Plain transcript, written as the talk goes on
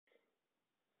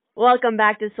Welcome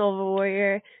back to Silver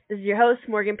Warrior. This is your host,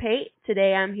 Morgan Pate.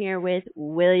 Today I'm here with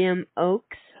William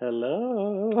Oakes.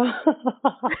 Hello. So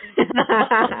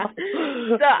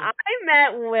I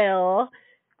met Will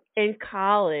in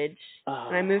college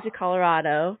when I moved to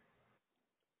Colorado.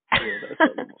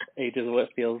 Ages what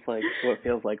feels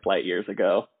like light years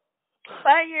ago.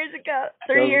 5 years ago.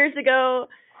 3 years ago.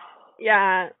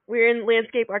 Yeah, we were in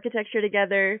landscape architecture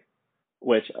together.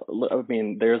 Which, I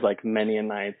mean, there's like many a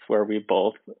nights where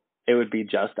it would be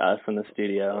just us in the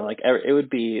studio. Like, it would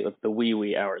be the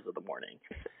wee hours of the morning.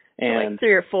 And like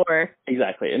 3 or 4.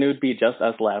 Exactly. And it would be just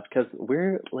us left because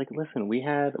we're like, listen, we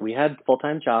had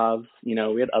full-time jobs, we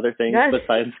had other things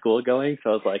besides school going.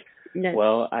 So I was like,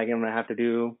 well, I'm going to have to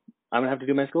do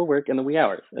my schoolwork in the wee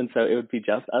hours. And so it would be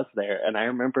just us there. And I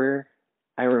remember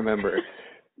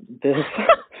this,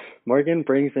 Morgan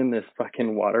brings in this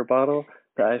fucking water bottle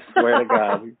that I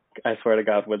swear to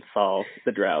God would solve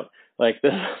the drought. Like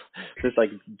this like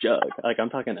jug, like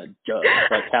I'm talking a jug,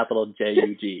 like capital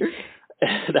J-U-G.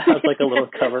 It has like a little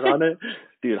cover on it.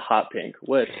 Dude, hot pink,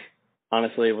 which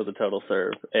honestly was a total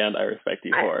serve, and I respect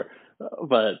you for.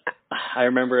 But I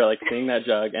remember like seeing that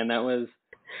jug, and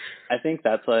I think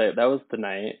that was the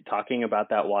night talking about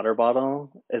that water bottle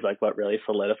is like what really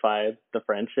solidified the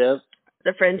friendship.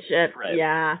 The friendship, right.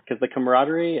 Yeah. Because the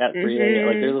camaraderie at 3 a.m.,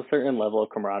 like there's a certain level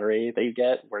of camaraderie that you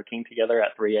get working together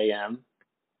at 3 a.m.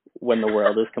 when the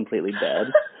world is completely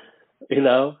dead,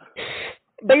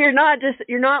 But you're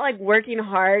not like working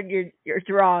hard. You're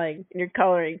drawing and you're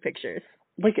coloring pictures.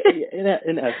 Like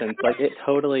in essence, like it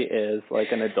totally is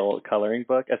like an adult coloring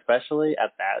book, especially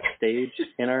at that stage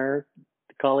in our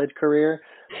college career.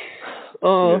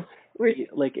 Oh,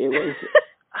 like it was.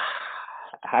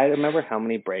 I remember how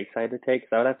many breaks I had to take.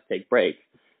 So I would have to take breaks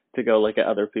to go look at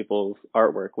other people's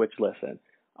artwork. Which, listen,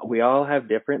 we all have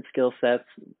different skill sets,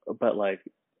 but like.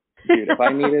 Dude, if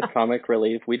I needed comic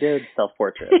relief, we did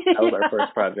self-portrait. That was our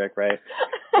first project, right?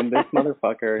 And this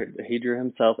motherfucker, he drew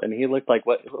himself, and he looked like,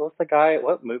 what was the guy,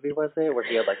 what movie was it, where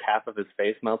he had like half of his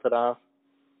face melted off?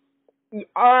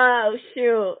 Oh,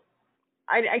 shoot.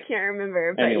 I can't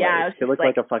remember, but anyways, yeah. He looked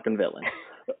like a fucking villain.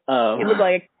 He looked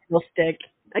like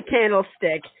a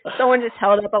candlestick. Someone just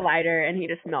held up a lighter, and he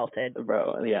just melted.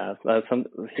 Bro, yeah.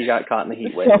 He got caught in the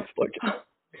heat wave.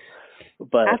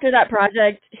 But after that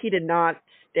project, he did not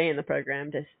stay in the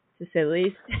program, to say the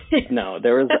least. No,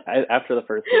 there was, after the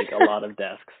first week, a lot of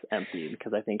desks emptied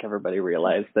because I think everybody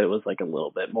realized that it was like a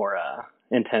little bit more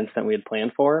intense than we had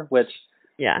planned for, which,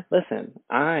 yeah. Listen,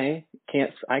 I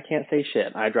can't say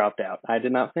shit. I dropped out. I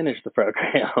did not finish the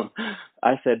program.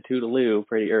 I said toodaloo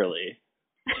pretty early.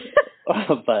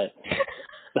 But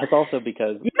that's also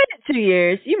because... You made it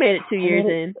 2 years.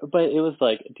 In. But it was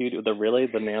like, dude,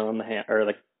 the nail in the hand, or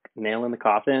like nail in the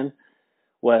coffin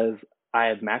was I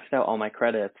had maxed out all my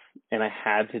credits and I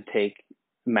had to take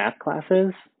math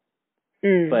classes.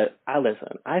 But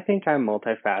I think I'm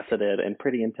multifaceted and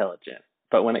pretty intelligent.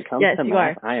 But when it comes to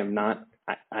math, I am not.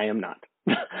 I am not.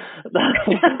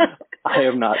 I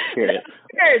am not, period.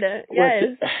 Yes.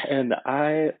 And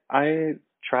I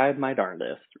tried my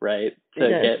darndest, right, to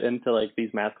get into like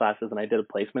these math classes, and I did a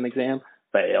placement exam,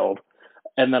 failed.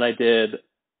 And then I did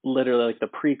literally like the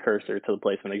precursor to the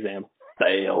placement exam,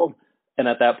 failed. And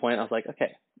at that point, I was like,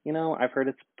 okay, I've heard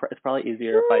it's probably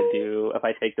easier if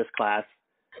I take this class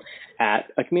at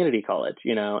a community college,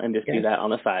 and just do that on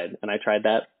the side. And I tried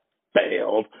that,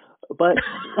 failed. But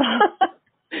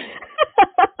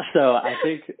so I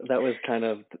think that was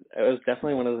it was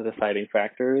definitely one of the deciding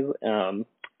factors,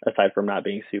 aside from not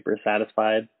being super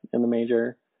satisfied in the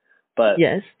major. But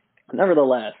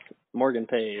nevertheless, Morgan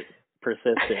Pate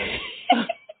persisted.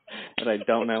 And I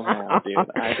don't know how, dude.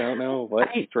 I don't know what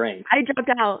strength. I dropped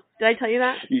out. Did I tell you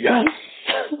that? Yes.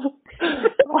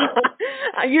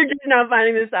 You're just now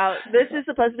finding this out. This is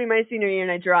supposed to be my senior year,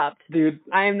 and I dropped. Dude,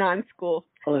 I am not in school.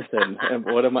 Listen,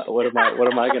 what am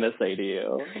I gonna say to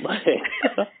you? Like,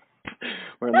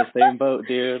 we're in the same boat,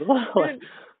 dude. Dude,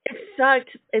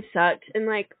 it sucked. And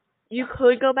like, you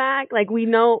could go back. Like, we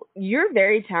know you're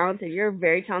very talented. You're a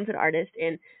very talented artist,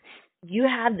 and you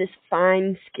have this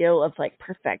fine skill of like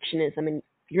perfectionism, and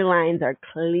your lines are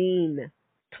clean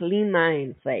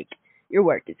lines. Like, your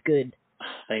work is good.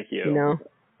 Thank you.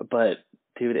 But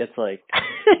dude, it's like,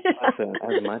 listen,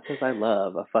 as much as I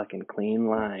love a fucking clean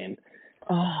line,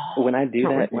 when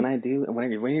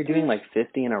you're doing like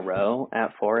 50 in a row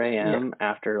at 4 a.m.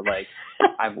 after like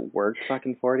I've worked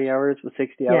fucking 40 hours with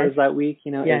 60 hours that week,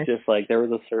 it's just like there was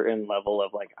a certain level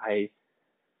of like I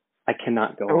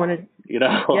cannot go on.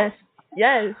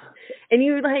 Yes. And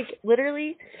you like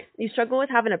literally you struggle with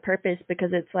having a purpose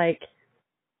because it's like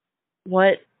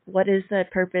what what is the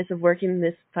purpose of working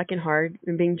this fucking hard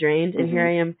and being drained? And here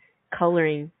I am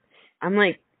coloring. I'm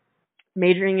like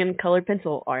majoring in colored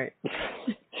pencil art.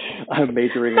 I'm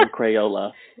majoring in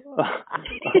Crayola,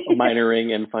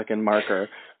 minoring in fucking marker.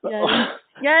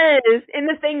 Yes. And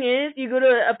the thing is, you go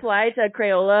to apply to a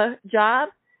Crayola job,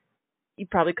 you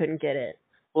probably couldn't get it.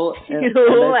 Well,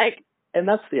 and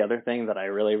that's the other thing that I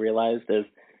really realized is,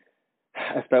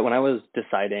 when I was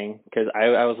deciding, because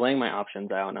I was laying my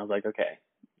options out, and I was like, okay,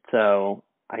 so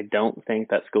I don't think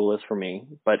that school is for me,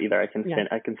 but either I can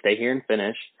I can stay here and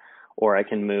finish, or I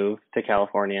can move to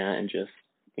California and just,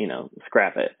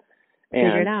 scrap it. And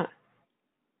figure it out.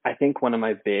 I think one of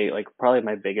my probably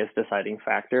my biggest deciding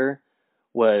factor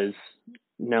was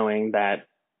knowing that,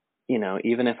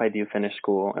 even if I do finish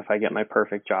school, if I get my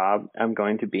perfect job, I'm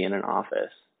going to be in an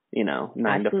office,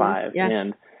 9 to 5. Yeah.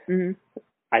 And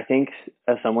I think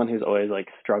as someone who's always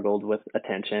struggled with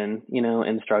attention,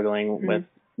 and struggling with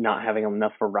not having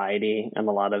enough variety and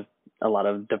a lot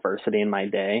of diversity in my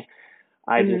day,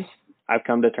 I've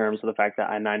come to terms with the fact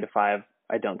that 9 to 5,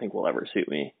 I don't think will ever suit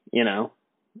me,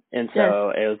 And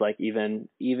so it was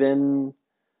even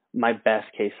my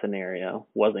best case scenario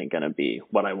wasn't going to be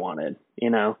what I wanted,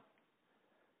 So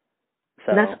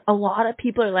and that's a lot of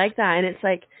people are like that. And it's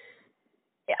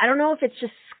I don't know if it's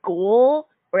just school,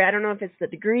 or I don't know if it's the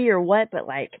degree or what, but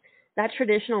that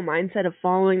traditional mindset of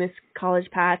following this college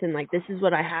path and this is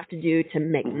what I have to do to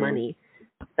make money,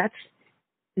 that's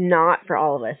not for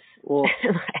all of us. Well,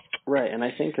 right. And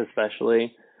I think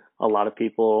especially a lot of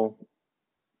people,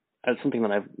 that's something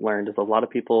that I've learned, is a lot of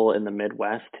people in the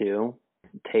Midwest too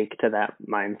take to that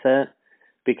mindset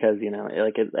because,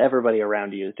 everybody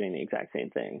around you is doing the exact same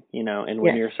thing, and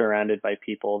when you're surrounded by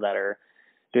people that are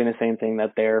doing the same thing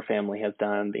that their family has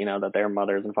done, that their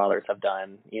mothers and fathers have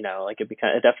done, it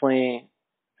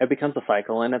becomes a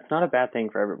cycle, and it's not a bad thing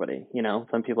for everybody.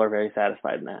 Some people are very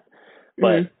satisfied in that,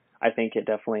 but I think it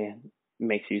definitely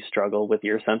makes you struggle with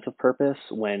your sense of purpose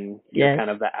when you're kind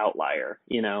of the outlier,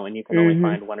 and you can only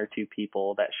find one or two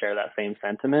people that share that same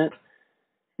sentiment.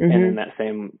 And in that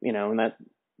same, and that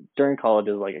during college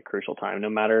is a crucial time, no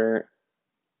matter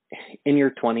in your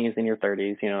 20s, in your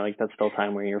 30s, that's still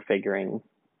time where you're figuring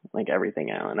everything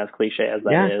out. And as cliche as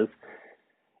that is,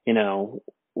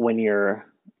 when you're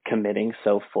committing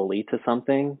so fully to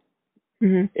something,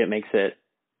 it makes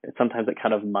sometimes it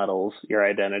kind of muddles your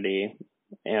identity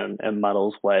and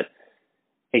muddles what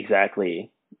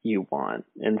exactly you want.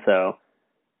 And so,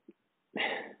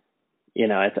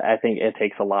 I think it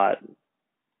takes a lot.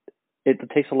 It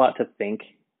takes a lot to think,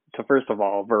 to first of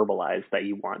all verbalize that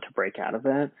you want to break out of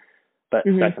it, but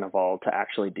second of all to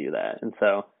actually do that. And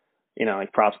so,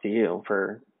 props to you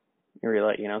for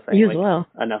really saying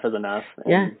enough is enough.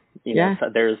 And, so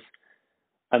there's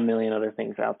a million other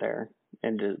things out there,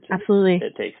 and just absolutely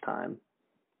it takes time.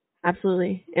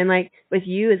 Absolutely. And with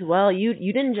you as well, you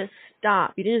didn't just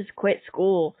stop. You didn't just quit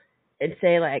school and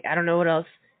say I don't know what else.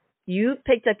 You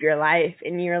picked up your life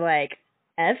and you're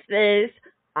F this,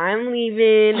 I'm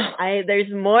leaving. There's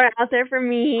more out there for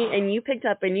me. And you picked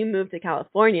up and you moved to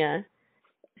California.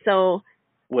 So,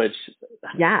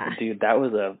 dude, that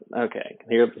was okay.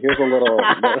 Here's a little.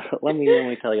 let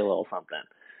me tell you a little something.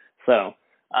 So,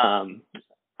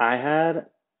 I had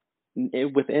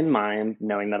it within mind,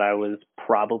 knowing that I was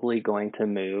probably going to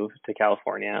move to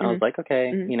California. I was like, okay,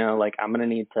 I'm gonna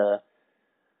need to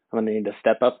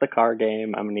step up the car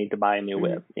game. I'm gonna need to buy a new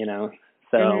whip,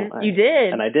 So you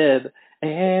did, and I did.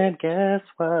 And guess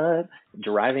what?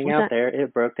 Driving out there,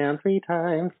 it broke down 3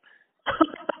 times.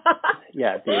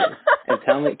 Yeah, dude.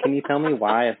 And can you tell me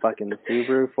why a fucking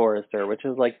Subaru Forester, which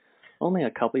is only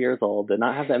a couple years old, did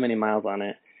not have that many miles on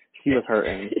it? She was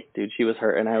hurting, dude. She was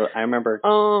hurting. I remember.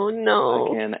 Oh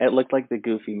no! It looked like the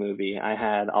Goofy movie. I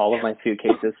had all of my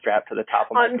suitcases strapped to the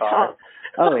top of my car. Top.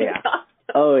 Oh yeah.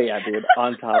 Oh yeah, dude.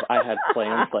 On top, I had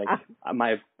plants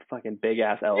my fucking big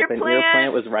ass elephant ear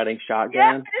plant was riding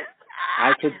shotgun. Yes.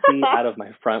 I could see out of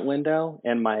my front window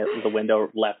and the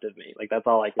window left of me. That's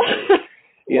all I could see.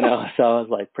 So I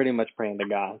was pretty much praying to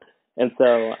God. And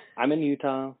so I'm in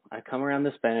Utah. I come around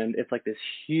this bend. It's this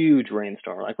huge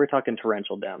rainstorm. We're talking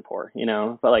torrential downpour,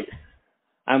 But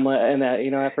I'm and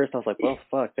at first I was well,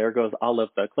 fuck, there goes all of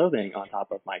the clothing on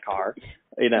top of my car.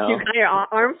 You got your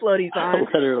arm floaties on.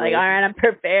 Literally. All right, I'm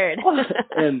prepared.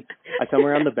 And I come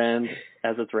around the bend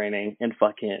as it's raining, and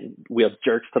fucking wheel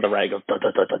jerks to the right, goes da,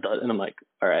 da, da, da, da, and I'm all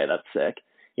right, that's sick.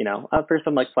 At first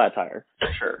I'm flat tire,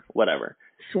 sure, whatever.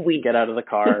 Sweet. Get out of the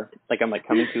car. I'm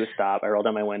coming to a stop. I roll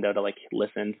down my window to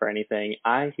listen for anything.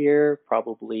 I hear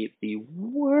probably the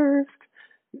worst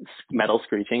metal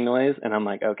screeching noise, and I'm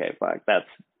okay, fuck, that's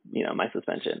my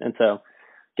suspension. And so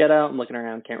get out, I'm looking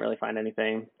around, can't really find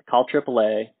anything. Call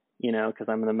AAA, you know, because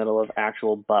I'm in the middle of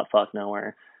actual butt fuck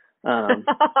nowhere.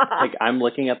 Like I'm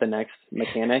looking at the next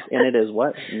mechanic, and it is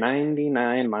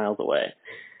 99 miles away.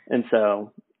 And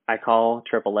so I call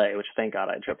AAA, which thank God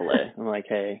I had AAA. I'm like,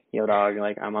 hey, yo, dog,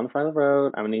 like I'm on the side of the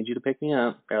road. I'm gonna need you to pick me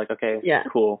up. They're like, okay, Yeah.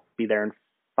 cool, be there in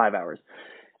 5 hours.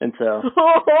 And so,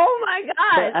 oh my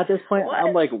God. but at this point, What?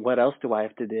 I'm like, what else do I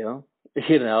have to do?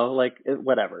 You know, like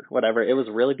whatever. It was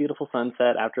a really beautiful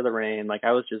sunset after the rain. Like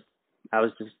I was just,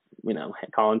 you know,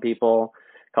 calling people,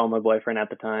 calling my boyfriend at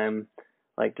the time,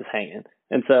 like just hanging.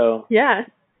 And so, Yeah.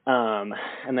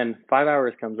 and then 5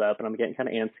 hours comes up, and I'm getting kind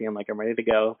of antsy. I'm like, I'm ready to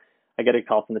go. I get a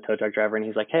call from the tow truck driver, and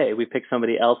he's like, hey, we picked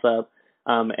somebody else up,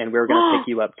 and we were going to pick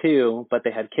you up too, but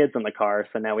they had kids in the car,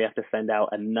 so now we have to send out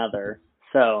another.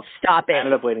 So Stop it. I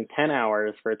ended up waiting 10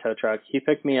 hours for a tow truck. He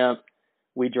picked me up.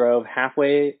 We drove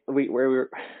halfway. We were,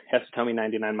 he has to tell me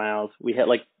 99 miles. We hit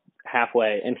like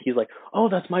halfway, and he's like, oh,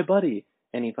 that's my buddy.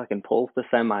 And he fucking pulls the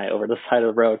semi over the side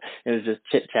of the road and is just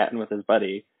chit chatting with his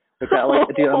buddy. Which I like,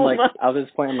 dude, I'm like, at this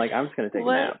point, I'm like, I'm just gonna take a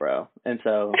nap, bro. And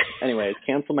so, anyways,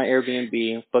 cancel my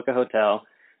Airbnb, book a hotel,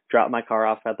 drop my car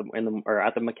off at the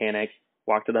mechanic,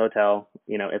 walk to the hotel.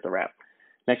 You know, it's a wrap.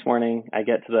 Next morning, I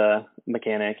get to the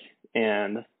mechanic,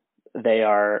 and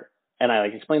and I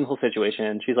like explain the whole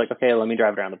situation. She's like, okay, let me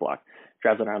drive it around the block.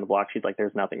 Drives it around the block. She's like,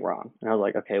 there's nothing wrong. And I was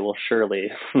like, okay, well, surely,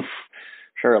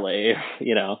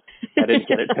 you know, I didn't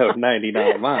get it towed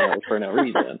 99 miles for no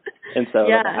reason. And so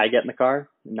I get in the car,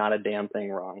 not a damn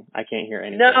thing wrong. I can't hear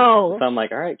anything. No. So I'm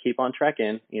like, all right, keep on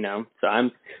trekking, you know. So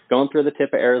I'm going through the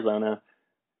tip of Arizona.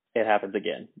 It happens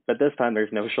again. But this time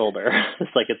there's no shoulder.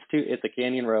 It's a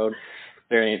canyon road.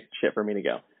 There ain't shit for me to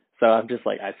go. So I'm just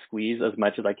like, I squeeze as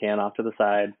much as I can off to the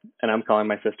side, and I'm calling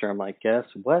my sister. I'm like, guess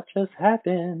what just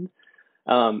happened?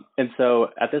 And so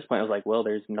at this point I was like, well,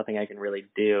 there's nothing I can really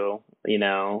do, you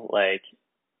know, like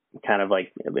kind of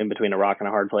like in between a rock and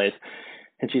a hard place.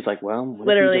 And she's like, well, what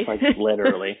literally. if you just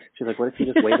literally, she's like, what if you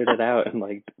just waited it out and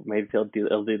like maybe it'll do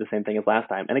the same thing as last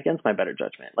time? And against my better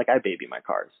judgment, like I baby my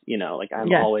cars, you know, like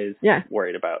I'm always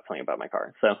worried about something about my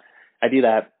car. So I do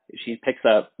that. She picks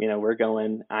up, you know, we're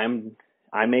going, I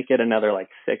make it another like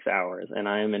 6 hours, and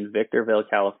I am in Victorville,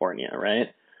 California, right?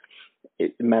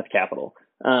 Meth capital.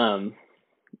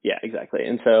 Yeah, exactly.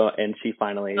 And she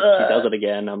finally, she does it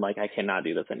again. I'm like, I cannot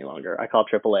do this any longer. I call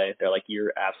AAA. They're like,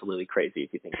 you're absolutely crazy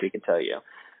if you think we can tow you.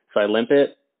 So I limp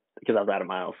it because I was out of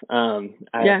miles.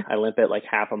 I limp it like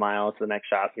half a mile to the next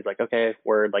shop. He's like, okay,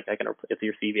 word, like it's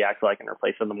your CV axle. I can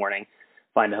replace it in the morning.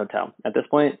 Find a hotel. At this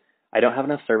point, I don't have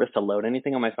enough service to load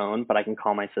anything on my phone, but I can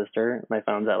call my sister. My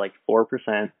phone's at like 4%.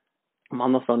 I'm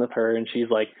on the phone with her, and she's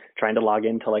like trying to log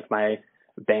into like my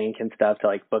bank and stuff to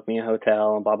like book me a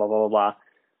hotel and blah, blah, blah, blah, blah.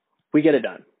 We get it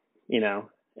done, you know?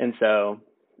 And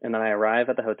then I arrive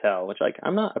at the hotel, which like,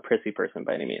 I'm not a prissy person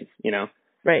by any means, you know?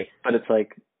 Right. But it's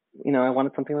like, you know, I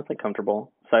wanted something that's like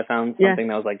comfortable. So I found something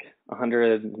that was like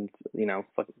 $130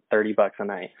 a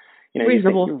night. You know,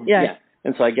 reasonable. Yeah.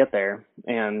 And so I get there,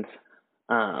 and,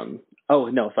 so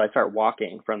I start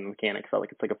walking from the mechanic. So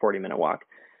like, it's like a 40-minute walk.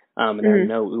 And there are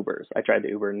no Ubers. I tried the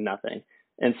Uber, nothing.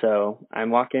 And so I'm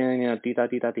walking, you know,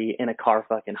 dee-da-dee-da-dee, and a car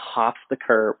fucking hops the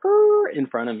curb in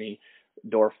front of me.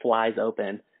 Door flies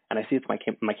open, and I see it's my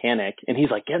mechanic, and he's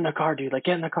like, get in the car, dude, like,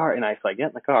 get in the car. And I get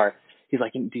in the car. He's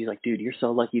like, dude, you're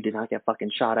so lucky you did not get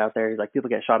fucking shot out there. He's like, people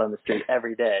get shot on the street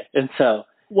every day. And so,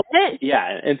 what?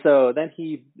 Yeah. And so then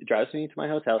he drives me to my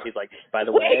hotel. He's like, by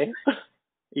the way,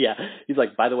 yeah. He's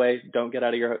like, by the way, don't come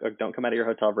out of your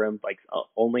hotel room. Like,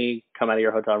 only come out of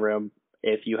your hotel room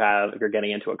if you're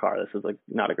getting into a car. This is like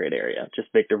not a great area,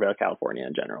 just Victorville, California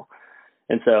in general.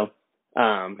 And so,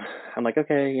 I'm like,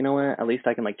 okay, you know what? At least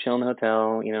I can like chill in the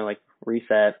hotel, you know, like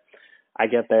reset. I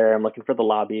get there. I'm looking for the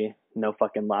lobby. No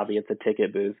fucking lobby. It's a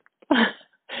ticket booth.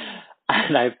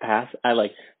 And the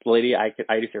lady, I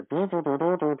just hear,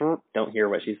 don't hear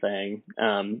what she's saying.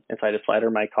 And so I just slide her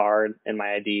my card and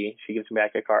my ID. She gives me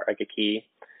back a key.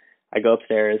 I go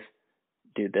upstairs.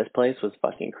 Dude, this place was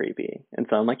fucking creepy. And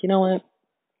so I'm like, you know what?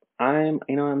 I'm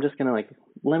just going to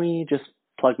let me just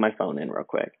plug my phone in real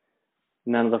quick.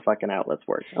 None of the fucking outlets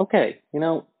work. Okay.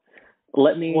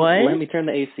 Let me turn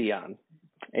the AC on.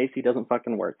 AC doesn't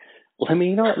fucking work. Let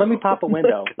me pop a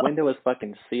window. Window is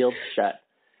fucking sealed shut.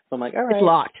 So I'm like, all right. It's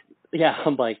locked. Yeah.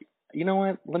 I'm like, you know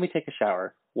what? Let me take a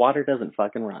shower. Water doesn't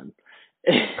fucking run.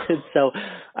 And so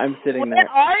I'm sitting there. Where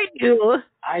are you?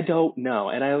 I don't know.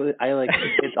 And I like,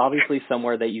 it's obviously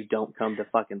somewhere that you don't come to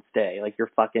fucking stay. Like you're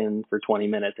fucking for 20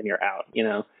 minutes and you're out, you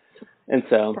know? And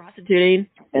so prostituting.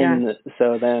 And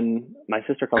so then my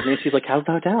sister calls me and she's like, how's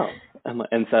the hotel?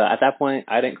 And so at that point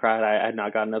I didn't cry. I had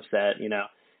not gotten upset, you know?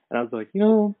 And I was like,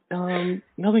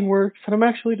 nothing works, and I'm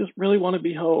actually just really want to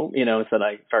be home, and so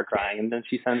I start crying. And then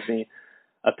she sends me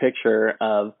a picture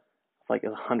of like a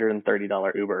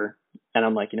 $130 Uber. And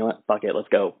I'm like, you know what? Fuck it. Let's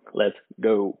go. Let's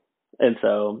go. And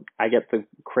so I get the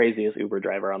craziest Uber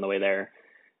driver on the way there.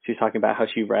 She's talking about how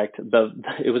she wrecked it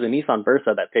was a Nissan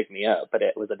Versa that picked me up, but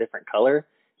it was a different color.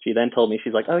 She then told me,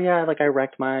 she's like, oh yeah, like I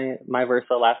wrecked my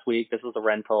Versa last week. This was a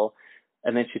rental.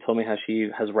 And then she told me how she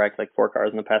has wrecked like 4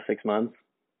 cars in the past 6 months.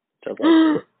 So I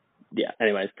was like, yeah,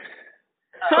 anyways.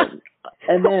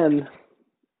 And then,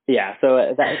 yeah,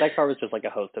 so that car was just like a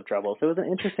host of trouble. So it was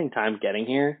an interesting time getting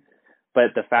here.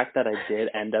 But the fact that I did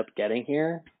end up getting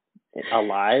here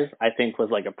alive, I think was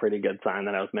like a pretty good sign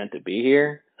that I was meant to be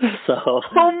here. So.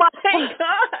 Oh my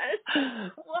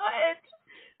gosh!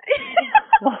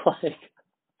 What?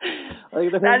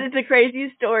 That is the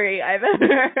craziest story I've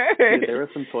ever heard. Dude, there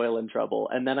was some toil and trouble,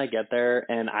 and then I get there,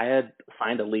 and I had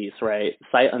signed a lease, right,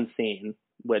 sight unseen,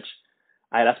 which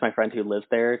I had asked my friend who lives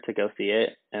there to go see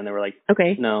it, and they were like,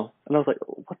 okay, no, and I was like,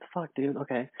 what the fuck, dude?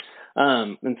 Okay,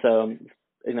 and so.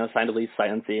 Signed a lease, sight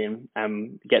unseen.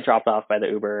 Get dropped off by the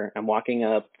Uber. I'm walking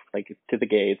up like to the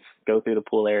gates, go through the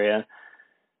pool area.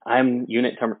 I'm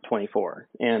unit 24,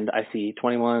 and I see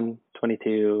 21,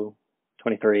 22,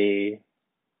 23.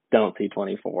 Don't see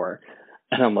 24,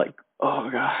 and I'm like,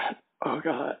 oh god.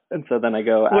 And so then I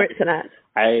go. Where's it at?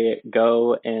 I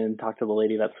go and talk to the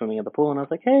lady that's swimming in the pool, and I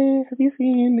was like, hey, have you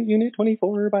seen unit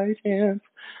 24 by chance?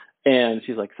 And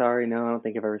she's like, sorry, no, I don't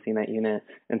think I've ever seen that unit.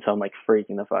 And so I'm like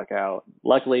freaking the fuck out.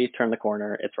 Luckily, turn the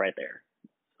corner, it's right there.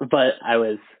 But I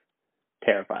was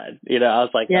terrified. I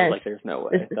was like, there's no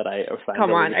way that I signed to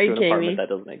an apartment that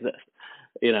doesn't exist.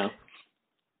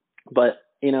 But,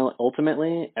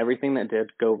 ultimately, everything that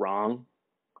did go wrong,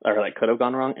 or like could have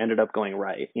gone wrong, ended up going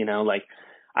right. Like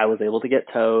I was able to get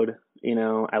towed.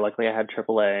 Luckily I had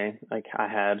AAA. Like I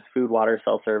had food, water,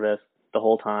 cell service the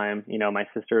whole time. My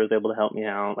sister was able to help me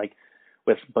out, like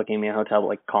with booking me a hotel,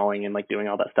 like calling and like doing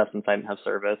all that stuff since I didn't have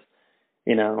service,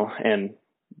 and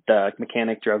the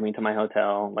mechanic drove me to my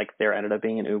hotel. Like there ended up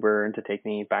being an Uber and to take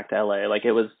me back to LA. Like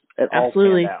it all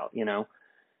panned out, and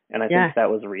I think that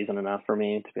was reason enough for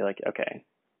me to be like, okay,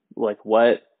 like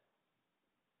what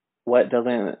good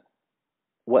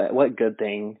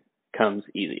thing comes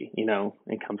easy, and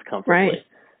comes comfortably. Right.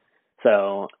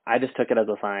 So I just took it as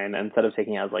a sign. Instead of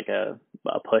taking it as like a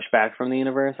pushback from the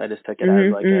universe, I just took it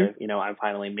as like I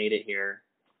finally made it here.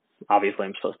 Obviously,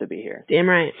 I'm supposed to be here. Damn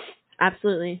right.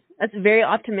 Absolutely. That's very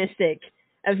optimistic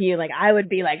of you. Like, I would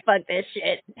be like, fuck this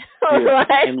shit. Dude,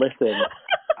 and listen,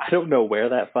 I don't know where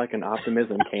that fucking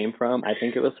optimism came from. I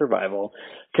think it was survival.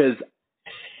 Because,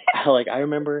 like, I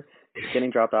remember getting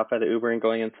dropped off by the Uber and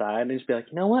going inside and just be like,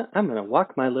 you know what? I'm going to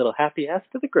walk my little happy ass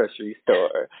to the grocery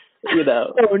store.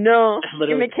 Oh, no.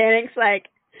 Your mechanic's like,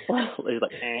 he's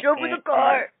like, jump in the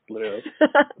car. Literally.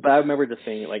 But I remember just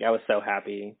being like, I was so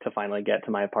happy to finally get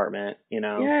to my apartment,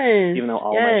 Even though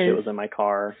all my shit was in my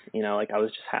car, like I was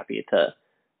just happy to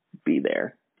be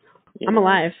there. I'm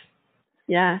alive.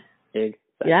 Yeah. Exactly.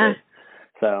 Yeah.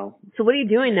 So what are you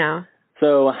doing now?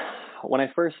 So when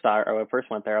I first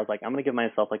went there, I was like, I'm going to give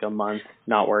myself like a month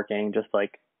not working, just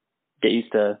like get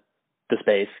used to the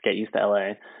space, get used to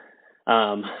LA.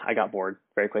 I got bored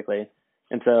very quickly.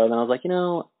 And so then I was like,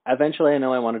 eventually I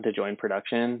know I wanted to join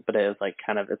production, but it was like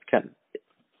it's kind of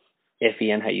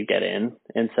iffy in how you get in.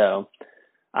 And so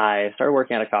I started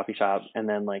working at a coffee shop, and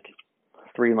then like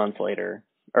 3 weeks later,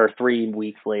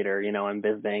 I'm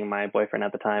visiting my boyfriend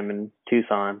at the time in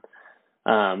Tucson.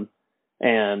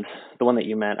 And the one that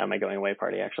you met at my going away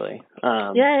party, actually.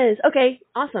 Yes. Okay.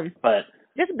 Awesome. But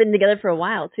you guys have been together for a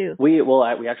while too. We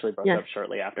actually broke up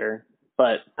shortly after.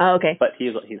 But okay. But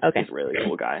he's a really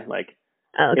cool guy. Like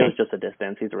it was just a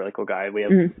distance. He's a really cool guy. We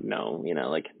have no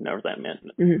resentment.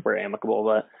 We're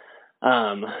amicable.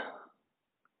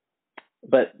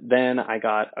 But then I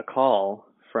got a call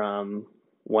from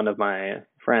one of my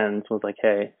friends. Was like,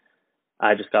 hey,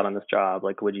 I just got on this job.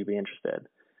 Like, would you be interested?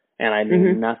 And I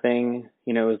knew nothing,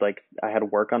 it was like I had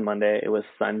work on Monday. It was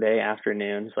Sunday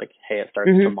afternoon. It's like, hey, it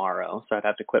starts tomorrow. So I'd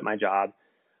have to quit my job.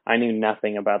 I knew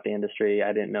nothing about the industry.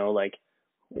 I didn't know like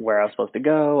where I was supposed to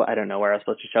go. I don't know where I was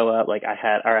supposed to show up. Like I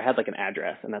had like an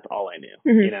address, and that's all I knew,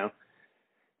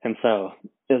 And so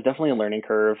it was definitely a learning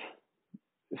curve,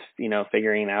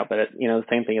 figuring it out. But the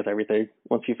same thing as everything.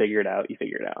 Once you figure it out, you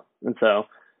figure it out. And so,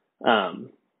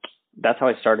 that's how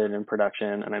I started in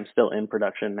production, and I'm still in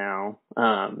production now.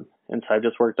 And so I've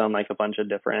just worked on like a bunch of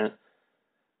different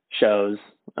shows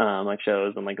and like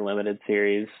limited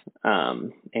series.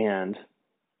 And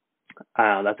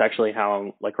that's actually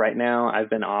how, like right now I've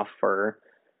been off for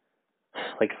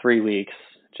like 3 weeks,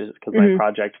 just because my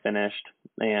project finished,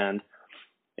 and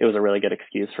it was a really good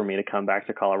excuse for me to come back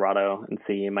to Colorado and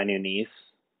see my new niece.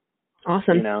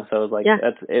 Awesome. You know, so it was like,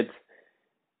 it's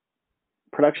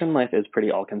production life is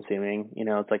pretty all consuming. You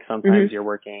know, it's like sometimes you're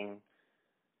working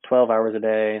 12 hours a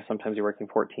day, sometimes you're working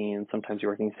 14, sometimes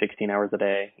you're working 16 hours a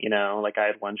day. You know, like I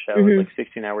had one show, it was like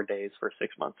 16-hour days for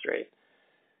 6 months straight.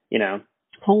 You know,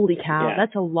 holy cow,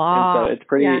 that's a lot. And so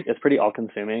it's pretty all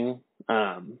consuming.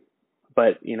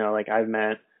 But you know, like I've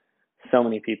met so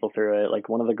many people through it. Like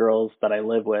one of the girls that I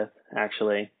live with,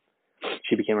 actually,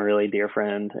 she became a really dear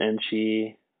friend, and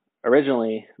she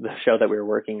originally, the show that we were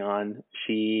working on,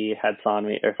 she had saw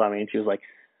me and she was like,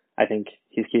 I think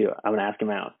he's cute, I'm gonna ask him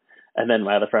out. And then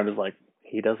my other friend was like,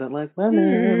 he doesn't like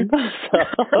women.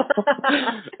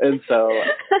 And so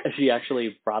she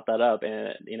actually brought that up,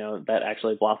 and you know, that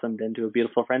actually blossomed into a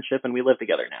beautiful friendship, and we live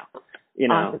together now. You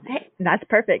know, hey, that's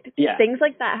perfect. Yeah, things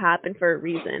like that happen for a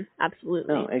reason.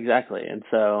 Absolutely. No, exactly. And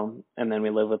so, and then we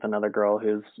live with another girl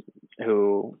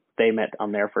who they met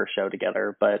on their first show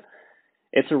together. But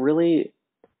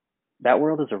that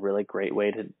world is a really great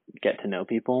way to get to know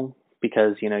people,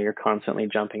 because you know, you're constantly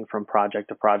jumping from project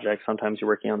to project. Sometimes you're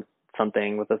working on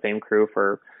something with the same crew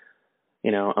for,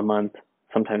 you know, a month,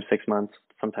 sometimes 6 months,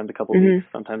 sometimes a couple of weeks,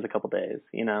 sometimes a couple of days,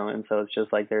 you know. And so it's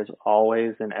just like there's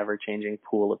always an ever-changing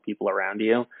pool of people around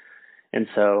you. And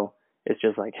so it's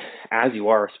just like, as you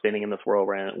are spinning in this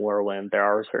whirlwind, there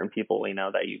are certain people, you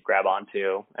know, that you grab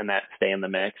onto and that stay in the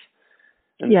mix.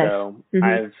 And so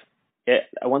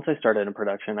once I started in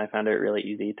production, I found it really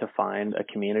easy to find a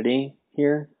community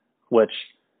here, which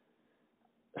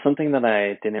something that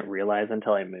I didn't realize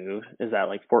until I moved is that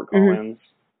like Fort Collins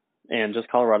and just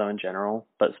Colorado in general,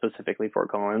 but specifically Fort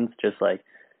Collins, just like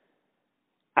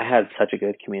I had such a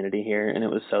good community here, and it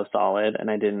was so solid, and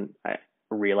I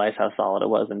realize how solid it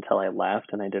was until I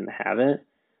left and I didn't have it.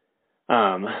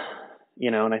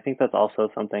 You know, and I think that's also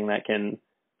something that can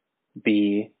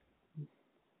be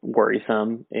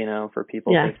worrisome, you know, for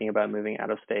people thinking about moving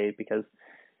out of state, because,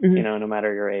 you know, no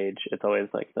matter your age, it's always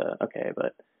like okay,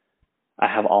 but I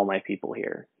have all my people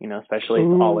here, you know, especially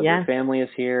if all of your family is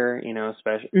here, you know,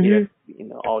 especially, you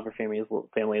know, all of your family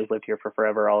has lived here for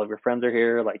forever. All of your friends are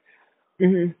here. Like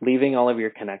leaving all of your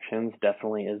connections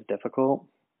definitely is difficult.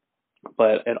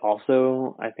 But it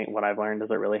also, I think what I've learned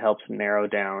is it really helps narrow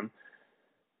down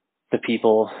the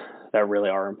people that really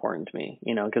are important to me,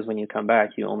 you know, because when you come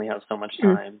back, you only have so much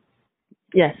time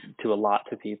to allot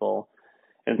to people.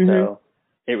 And so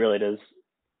it really does,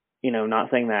 you know, not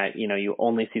saying that, you know, you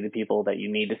only see the people that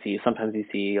you need to see. Sometimes you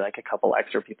see like a couple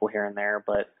extra people here and there,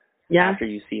 but after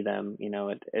you see them, you know,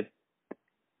 it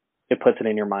puts it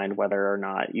in your mind whether or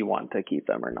not you want to keep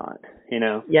them or not, you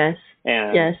know?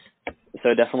 And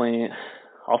so definitely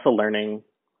also learning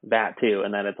that too,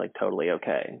 and that it's like totally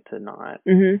okay to not,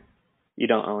 you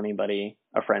don't owe anybody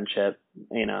a friendship,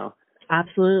 you know?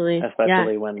 Absolutely.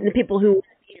 Especially when and the people who want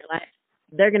to be in your life,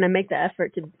 they're going to make the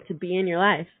effort to be in your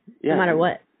life no matter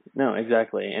what. No,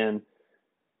 exactly. And,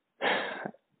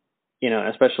 you know,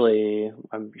 especially,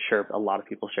 I'm sure a lot of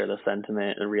people share this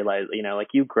sentiment and realize, you know, like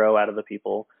you grow out of the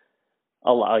people,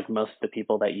 a lot, like most of the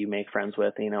people that you make friends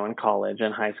with, you know, in college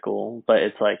and high school, but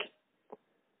it's like,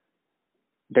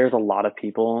 there's a lot of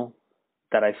people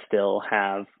that I still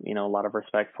have, you know, a lot of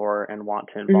respect for and want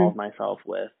to involve myself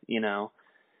with, you know?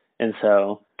 And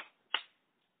so,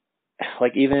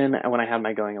 like, even when I had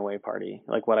my going away party,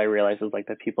 like what I realized is like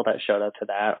the people that showed up to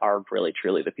that are really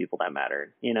truly the people that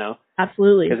mattered, you know?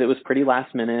 Absolutely. Because it was pretty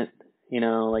last minute, you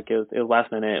know, like it was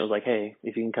last minute. It was like, hey,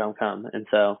 if you can come. And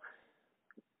so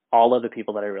all of the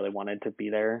people that I really wanted to be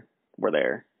there were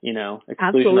there, you know,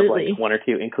 exclusion of like one or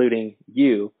two, including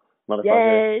you,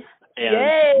 motherfucker,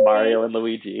 and Mario and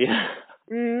Luigi.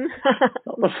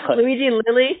 Luigi and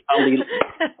Lily.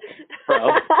 Bro.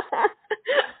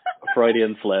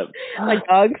 Freudian slip. Like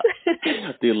dogs.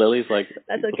 Dude, Lily's like,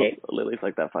 that's okay. Lily's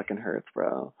like, that fucking hurts,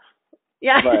 bro.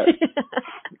 Yeah.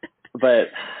 But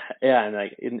yeah, and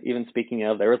like even speaking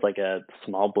of, there was like a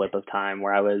small blip of time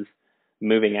where I was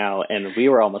moving out and we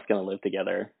were almost gonna live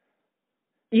together.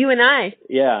 You and I.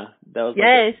 Yeah, that was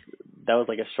that was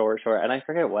like a short, and I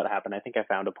forget what happened. I think I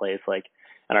found a place like,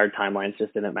 and our timelines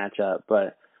just didn't match up.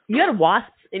 But you had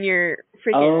wasps in your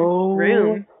freaking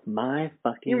room. My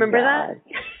fucking you remember God. that,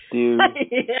 dude?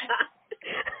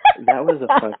 That was a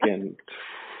fucking.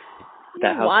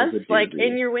 That house was a doozy. Like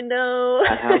in your window.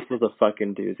 That house was a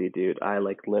fucking doozy, dude. I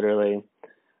like literally,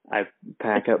 I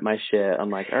pack up my shit. I'm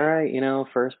like, all right, you know,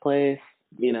 first place,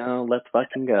 you know, let's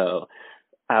fucking go.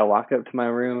 I walk up to my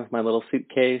room with my little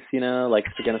suitcase, you know, like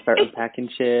gonna start unpacking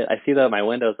shit. I see that my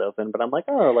window's open, but I'm like,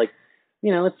 oh, like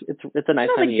you know, it's a nice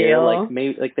No time of big year. deal. Like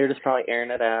maybe like they're just probably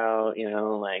airing it out. You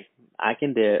know, like I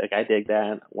dig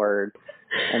that word.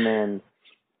 And then,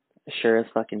 sure as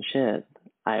fucking shit,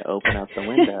 I open up the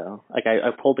window. Like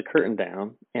I pulled the curtain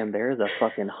down, and there's a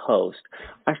fucking host.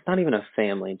 It's not even a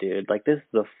family, dude. Like this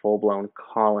is a full blown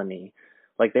colony.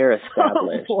 Like they're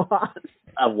established.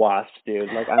 A wasp,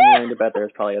 dude. Like I'm willing to bet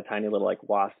there's probably a tiny little like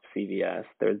wasp CVS.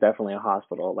 There's definitely a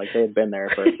hospital. Like they had been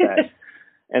there for a sec.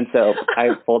 And so I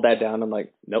pulled that down. I'm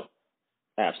like, nope,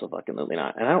 absolutely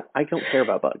not. And I don't care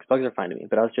about bugs. Bugs are fine to me.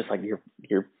 But I was just like,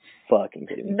 you're fucking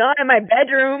kidding me. Not in my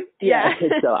bedroom. Yeah.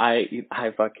 So I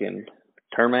fucking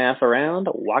turn my ass around,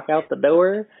 walk out the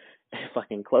door,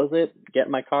 fucking close it, get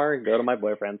in my car, and go to my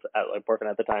boyfriend's at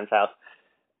the time's house.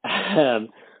 And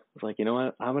I was like, you know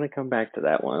what? I'm gonna come back to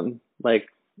that one. Like,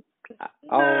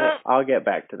 I'll get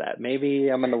back to that. Maybe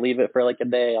I'm gonna leave it for like a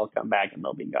day. I'll come back and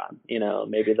they'll be gone. You know,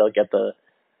 maybe they'll get the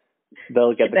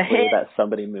clue that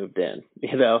somebody moved in.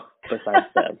 You know, besides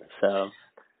them. So,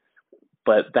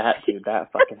 but that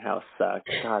fucking house sucked.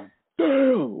 God,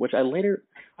 which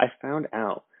I found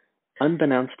out,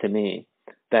 unbeknownst to me,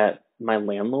 that my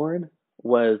landlord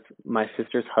was my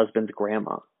sister's husband's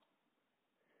grandma.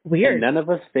 Weird. And none of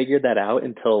us figured that out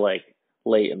until like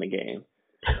late in the game.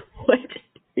 What?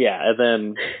 Yeah,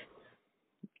 and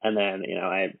then you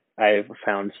know I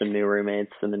found some new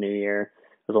roommates in the new year.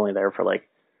 I was only there for I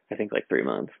think 3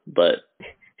 months, but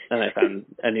then I found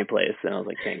a new place and I was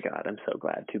like, thank God, I'm so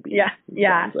glad to be.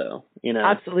 Yeah. So you know,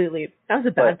 absolutely, that was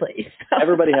a bad place.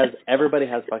 everybody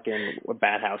has fucking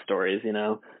bad house stories, you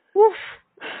know. Woof.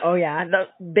 Oh yeah, the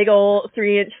big old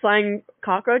 3-inch flying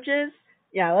cockroaches.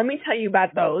 Yeah, let me tell you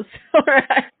about those. All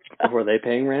right. Were they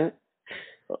paying rent?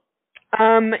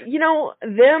 You know,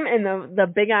 them and the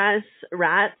big ass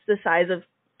rats the size of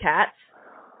cats.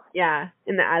 Yeah,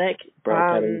 in the attic.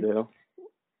 Bro,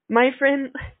 my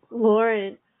friend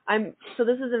Lauren, so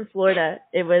this is in Florida.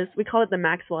 We call it the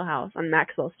Maxwell House on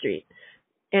Maxwell Street.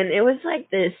 And it was like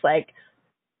this,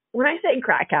 when I say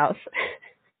crack house.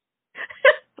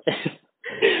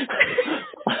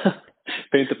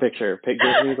 Paint the picture.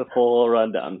 Give me the full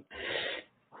rundown.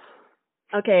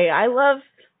 Okay, I love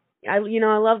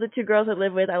the two girls I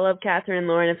live with. I love Catherine and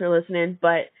Lauren if they're listening.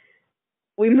 But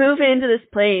we move into this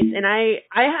place, and I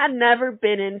had never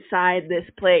been inside this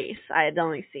place. I had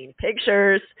only seen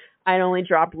pictures. I had only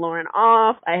dropped Lauren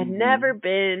off. I had never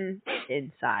been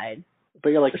inside. But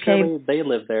you're like, okay. Surely they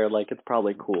live there. It's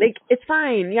probably cool. It's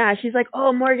fine. Yeah, she's like,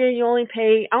 oh, Morgan, I only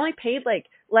paid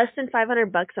less than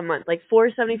 $500 a month,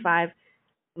 $475,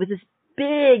 with this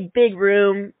big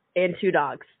room and 2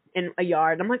 dogs in a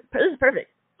yard. I'm like, this is perfect.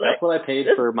 That's what I paid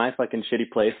for my fucking shitty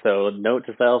place. So note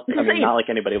to self. I mean, not like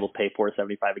anybody will pay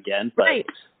 $475 again, but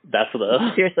that's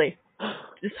seriously.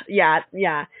 Yeah.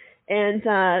 And so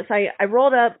I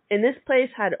rolled up, and this place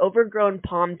had overgrown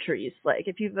palm trees.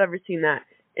 If you've ever seen that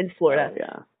in Florida. Oh,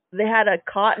 yeah. They had a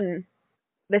cotton.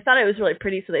 They thought it was really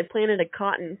pretty, so they planted a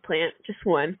cotton plant, just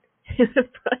one, in the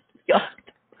front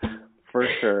yard. For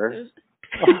sure.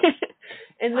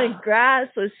 And the grass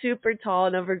was super tall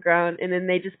and overgrown, and then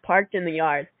they just parked in the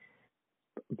yard.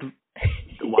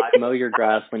 Why mow your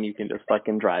grass when you can just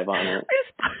fucking drive on it?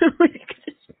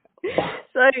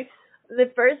 So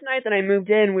the first night that I moved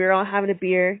in, we were all having a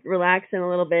beer, relaxing a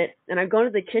little bit, and I go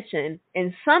to the kitchen,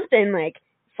 and something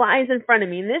flies in front of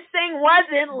me, and this thing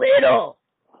wasn't little.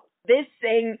 This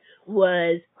thing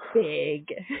was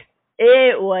big.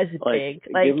 It was big.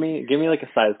 Give me a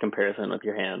size comparison with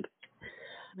your hand.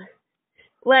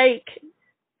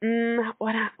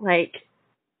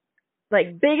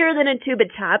 Bigger than a tube of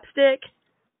chapstick.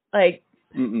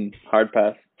 Hard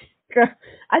pass. Girl,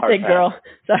 I said girl.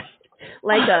 Sorry.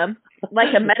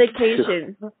 Like a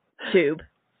medication tube.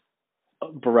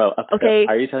 Bro, okay.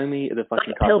 Are you telling me the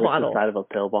fucking cockroach inside of a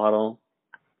pill bottle?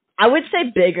 I would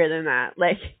say bigger than that.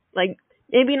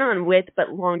 Maybe not in width, but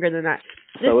longer than that.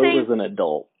 So it was an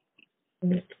adult.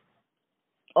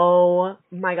 Oh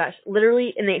my gosh.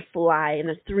 Literally, and they fly, and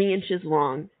they're 3 inches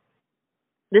long.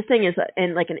 This thing is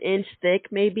an inch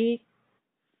thick, maybe.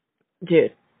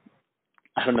 Dude.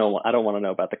 I don't know. I don't want to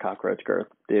know about the cockroach girth,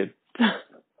 dude. I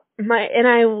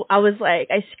was like,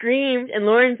 I screamed, and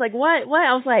Lauren's like, what?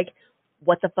 I was like,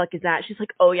 what the fuck is that? She's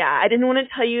like, oh yeah, I didn't want to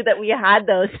tell you that we had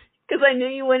those because I knew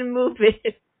you wouldn't move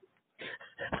it.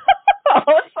 I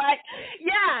was like,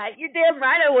 yeah, you're damn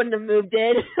right I wouldn't have moved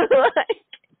in.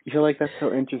 You're like, that's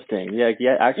so interesting. Yeah,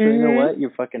 actually, you know what? You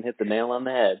fucking hit the nail on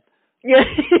the head. Yeah.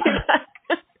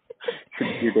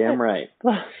 You're damn right.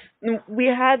 We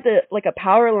had a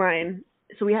power line,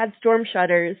 so we had storm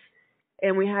shutters,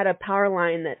 and we had a power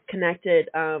line that connected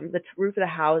the roof of the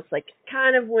house, like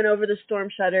kind of went over the storm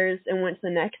shutters and went to the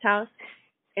next house,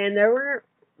 and there were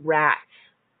rats.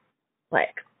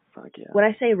 Like, Fuck yeah. when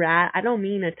I say rat, I don't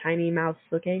mean a tiny mouse,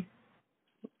 okay?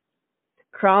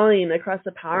 Crawling across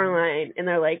the power line, and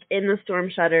they're like in the storm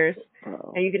shutters,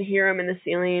 Bro. and you can hear them in the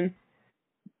ceiling.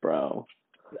 Bro.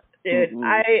 Dude,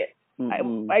 I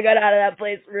got out of that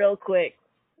place real quick.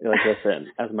 Like,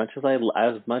 listen, as much as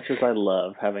I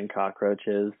love having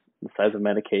cockroaches the size of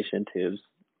medication tubes,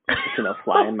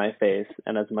 fly in my face,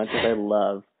 and as much as I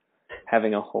love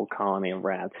having a whole colony of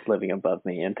rats living above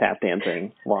me and tap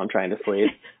dancing while I'm trying to sleep,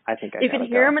 I think I you can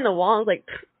hear them in the walls, like.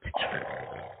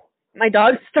 My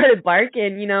dog started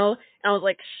barking, and I was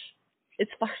like, "Shh,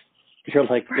 it's fine." You're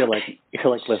like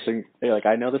listening. You're like,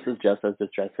 I know this is just as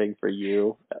distressing for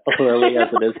you, literally, as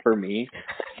it is for me.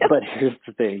 But here's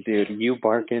the thing, dude. You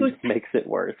barking makes it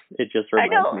worse. It just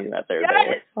reminds me that they're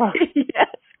there.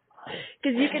 Yes.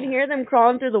 Because you can hear them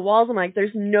crawling through the walls. I'm like,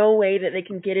 there's no way that they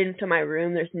can get into my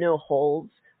room. There's no holes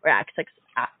or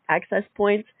access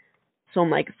points. So I'm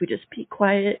like, if we just be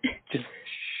quiet. Just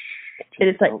and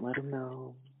it's like, don't let them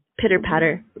know. Pitter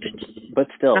patter. But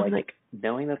still, like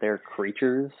knowing that there are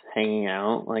creatures hanging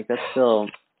out, like that's still,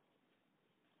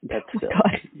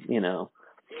 God.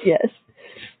 Yes.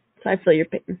 So I feel your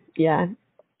pain. Yeah.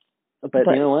 But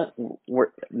you know what?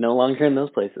 We're no longer in those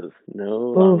places. No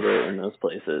longer in those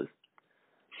places.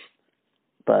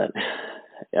 But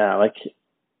yeah,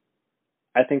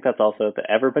 I think that's also that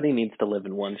everybody needs to live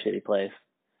in one shitty place.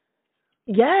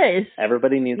 Yes.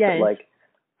 Everybody needs to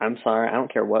I'm sorry, I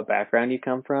don't care what background you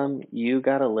come from, you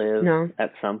gotta live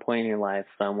at some point in your life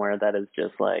somewhere that is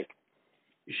just like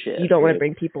shit. You don't want to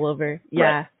bring people over. Yeah.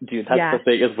 Right. Dude, that's the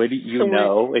thing is when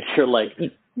if you're like,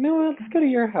 no, let's go to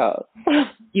your house.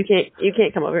 You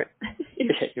can't come over. You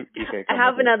can't I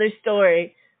have another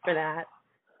story for that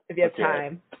if you have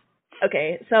time.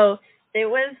 Okay, so it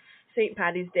was St.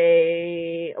 Patty's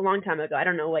Day a long time ago. I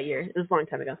don't know what year. It was a long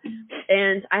time ago.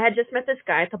 And I had just met this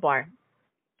guy at the bar.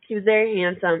 He was very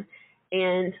handsome,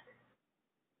 and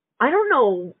I don't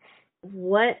know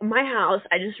what my house.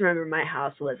 I just remember my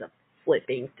house was a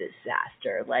flipping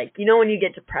disaster. Like, when you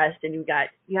get depressed and you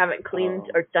haven't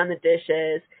cleaned or done the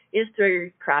dishes, you just throw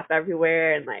your crap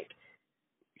everywhere, and I've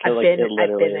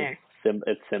been there.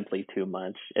 It's simply too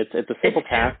much. It's a simple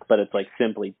task, but it's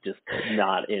simply just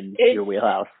not in your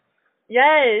wheelhouse.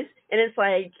 Yes. And it's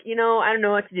I don't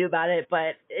know what to do about it,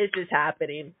 but it's just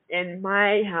happening. And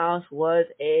my house was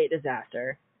a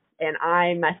disaster. And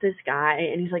I met this guy,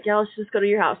 and he's like, yeah, let's just go to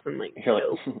your house. I'm like,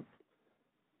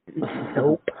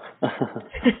 nope.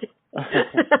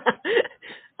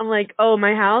 I'm like, oh,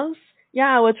 my house?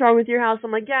 Yeah, what's wrong with your house?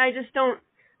 I'm like, yeah, I just don't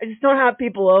have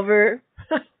people over.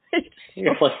 He's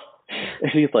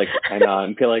like, I know.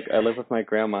 I feel like I live with my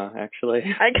grandma,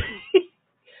 actually. I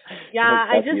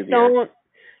just don't.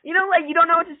 You don't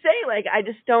know what to say. I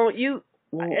just don't.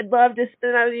 I'd love to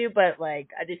spend it with you, but I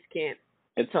just can't.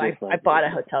 So I bought a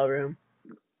hotel room.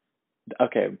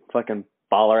 Okay, fucking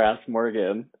baller ass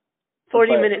Morgan.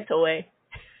 40 minutes away.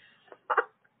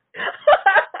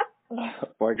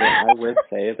 Morgan, I would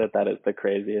say that is the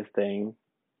craziest thing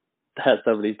that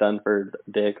somebody's done for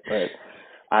dick, but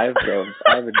I've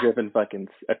driven fucking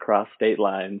across state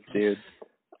lines, dude.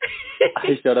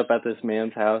 I showed up at this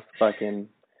man's house,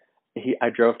 I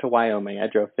drove to Wyoming. I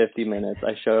drove 50 minutes.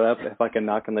 I showed up, I fucking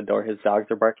knock on the door. His dogs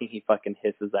are barking. He fucking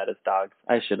hisses at his dogs.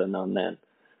 I should have known then.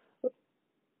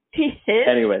 He hissed?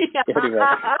 Anyways,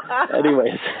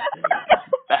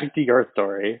 back to your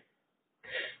story.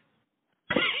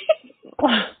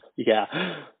 Yeah.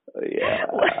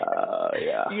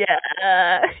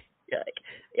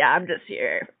 Yeah, I'm just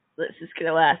here. This is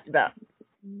gonna last about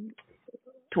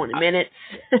 20 minutes,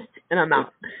 and I'm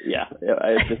out. Yeah,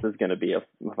 this is gonna be a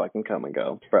fucking come and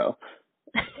go, bro.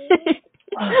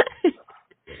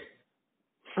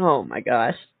 Oh my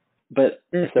gosh. But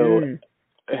so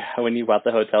when you bought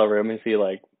the hotel room, is he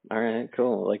like, all right,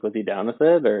 cool? Was he down with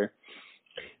it, or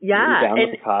was he down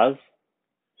with the cause?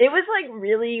 It was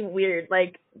really weird.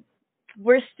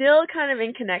 We're still kind of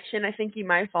in connection. I think you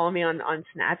might follow me on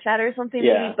Snapchat or something,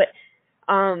 maybe. But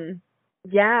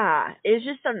yeah, it's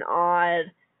just an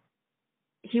odd.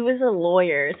 He was a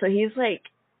lawyer, so he's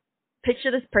picture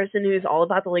this person who's all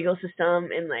about the legal system,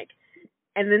 and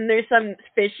then there's some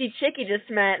fishy chick he just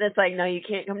met that's no, you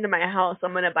can't come to my house.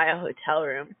 I'm gonna buy a hotel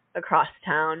room across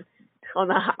town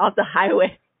off the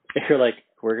highway. You're like,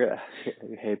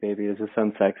 hey baby, does this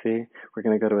sound sexy? We're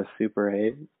gonna go to a Super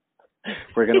 8.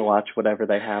 We're gonna watch whatever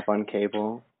they have on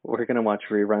cable. We're gonna watch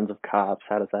reruns of Cops.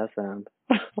 How does that sound?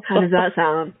 How does that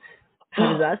sound?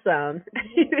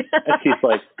 And he's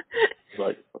like,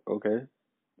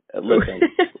 Listen,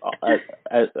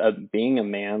 being a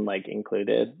man, like,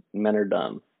 included, men are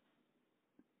dumb.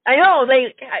 I know,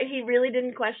 like, he really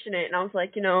didn't question it, and I was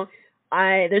like,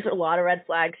 there's a lot of red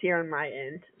flags here on my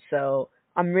end, so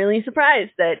I'm really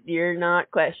surprised that you're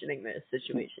not questioning this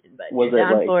situation, but you're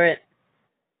down for it.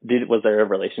 Was there a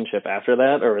relationship after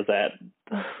that, or was that?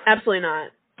 Absolutely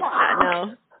not.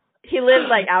 No. He lived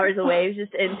like hours away. He was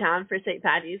just in town for St.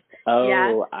 Patty's. Oh,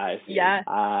 yeah. I see. Yeah.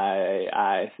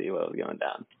 I see what was going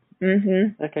down.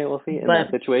 Mm-hmm. Okay, well, see, in that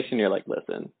situation, you're like,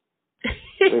 listen,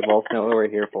 we both know what we're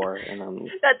here for, and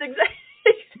That's exactly.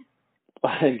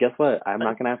 And guess what? I'm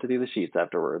not gonna have to do the sheets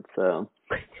afterwards, so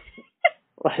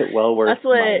well worth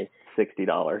my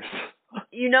 $60.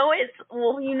 You know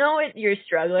you're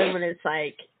struggling when it's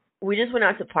like, we just went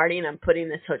out to party and I'm putting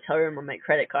this hotel room on my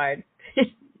credit card.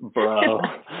 Bro.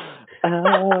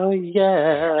 Oh,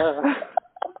 yeah.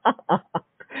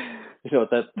 You know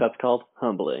what that's called?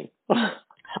 Humbling.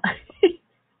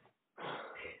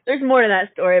 There's more to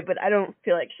that story, but I don't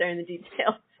feel like sharing the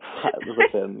details.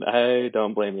 Listen, I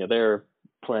don't blame you. There are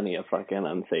plenty of fucking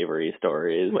unsavory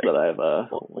stories that I've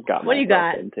got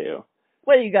myself into.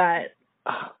 What do you got?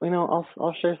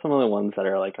 I'll share some of the ones that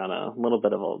are like on a little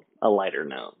bit of a lighter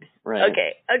note, right?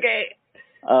 Okay.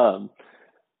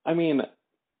 I mean,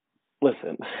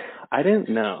 listen, I didn't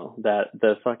know that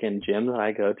the fucking gym that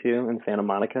I go to in Santa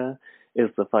Monica is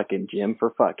the fucking gym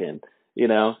for fucking,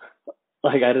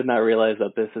 Like, I did not realize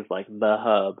that this is, like, the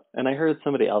hub. And I heard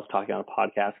somebody else talking on a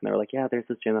podcast, and they were like, yeah, there's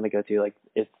this gym that I go to, like,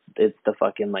 it's the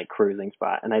fucking, like, cruising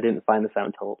spot. And I didn't find this out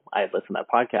until I had listened to that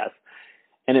podcast.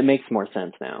 And it makes more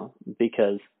sense now,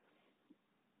 because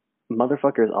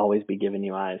motherfuckers always be giving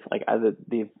you eyes. Like,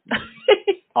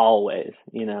 always,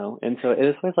 And so it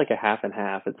is always, like, a half and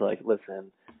half. It's like,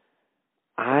 listen,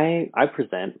 I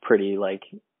present pretty, like,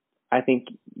 I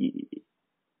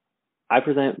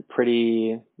present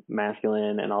pretty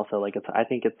masculine, and also, like, I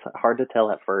think it's hard to tell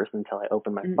at first until I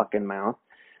open my fucking mouth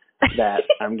that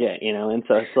I'm gay, And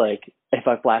so it's like, if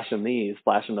I flash them the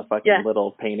fucking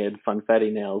little painted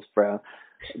funfetti nails, bro,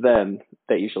 then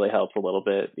that usually helps a little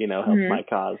bit, helps my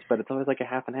cause. But it's always like a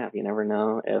half and half. You never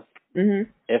know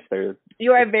if there's.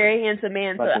 You are a very handsome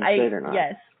man, so or not.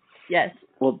 Yes.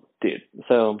 Well, dude,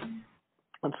 so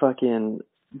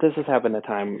this has happened a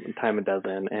time a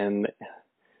dozen, and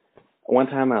one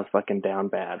time I was fucking down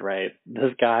bad, right?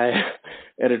 This guy,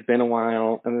 it had been a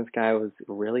while, and this guy was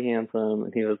really handsome,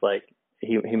 and he was like,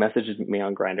 he messaged me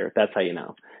on Grindr. That's how you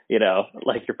know,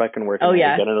 like, you're fucking working. Oh,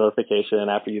 yeah. You get a notification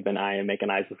after you've been making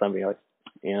eyes with somebody, you're like,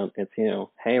 it's you.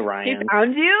 Hey, Ryan. He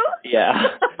found you?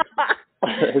 Yeah.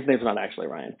 His name's not actually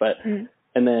Ryan, but,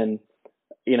 and then,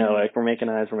 like, we're making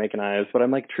eyes, but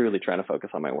I'm, like, truly trying to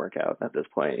focus on my workout at this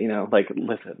point, like,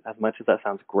 listen, as much as that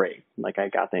sounds great, like, I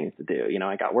got things to do,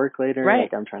 I got work later, right.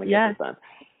 Like, I'm trying to get this done.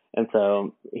 And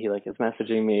so he, like, is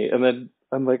messaging me, and then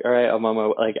I'm like, all right, I'm on my,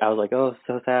 like, I was like, oh,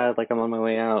 so sad, like, I'm on my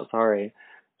way out, sorry.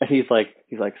 And he's like,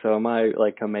 so am I,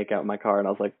 like, come make out in my car, and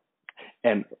I was like,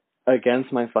 and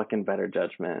against my fucking better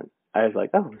judgment, I was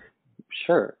like, oh,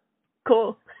 sure.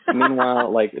 Cool.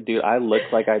 Meanwhile, like, dude, I look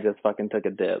like I just fucking took a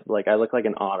dip. Like, I look like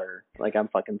an otter. Like, I'm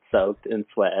fucking soaked in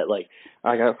sweat. Like,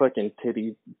 I got fucking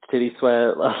titty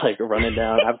sweat, like, running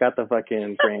down. I've got the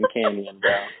fucking Grand Canyon,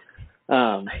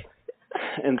 bro.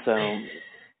 And so,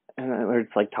 and we're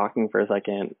just, like, talking for a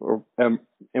second, and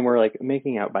we're, like,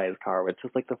 making out by his car, which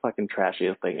is, like, the fucking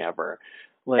trashiest thing ever.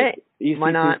 Like, you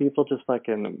see two people just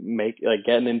fucking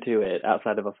getting into it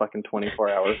outside of a fucking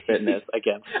 24-hour fitness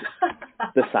against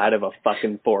the side of a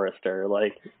fucking Forester.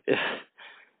 Like,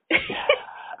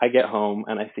 I get home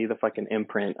and I see the fucking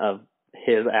imprint of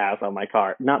his ass on my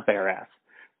car. Not bare ass,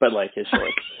 but, like, his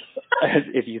shorts.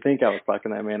 If you think I was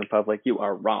fucking that man in public, you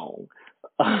are wrong.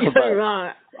 You're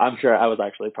wrong. I'm sure I was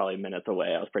actually probably minutes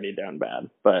away. I was pretty down bad.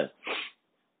 But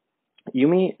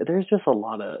there's just a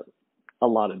lot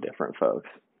of different folks,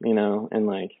 and,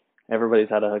 like, everybody's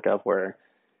had a hookup where,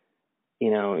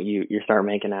 you start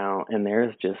making out and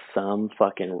there's just some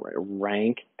fucking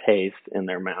rank taste in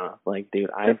their mouth. Like,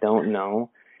 dude, I don't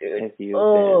know if you've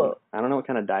been, I don't know what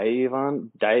kind of diet you've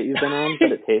been on,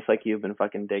 but it tastes like you've been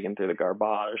fucking digging through the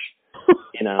garbage,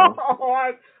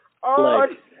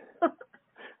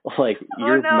 like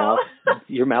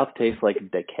your mouth tastes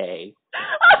like decay.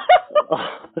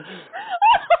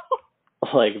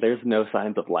 Like, there's no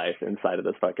signs of life inside of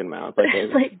this fucking mouth.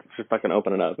 Like, just fucking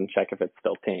open it up and check if it's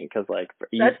still pink, because, like,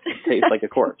 you taste like a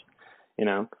corpse,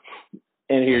 And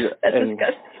here's that's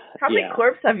disgusting. How many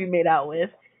corpses have you made out with?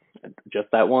 Just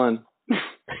that one.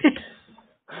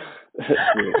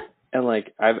 And,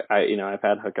 like, I've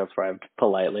had hookups where I've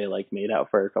politely, like, made out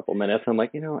for a couple minutes. I'm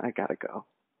like, I gotta go.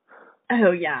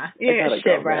 Oh yeah, you I gotta get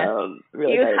shit calm breath. down.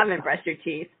 You haven't brushed your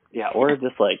teeth. Yeah, or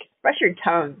just like, brush your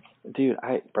tongue. dude,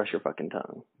 I brush your fucking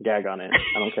tongue. Gag on it.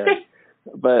 I don't care.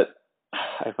 But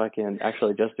I fucking,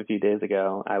 actually just a few days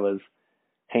ago, I was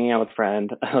hanging out with a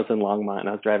friend. I was in Longmont and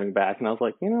I was driving back and I was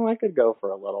like, I could go for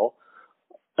a little.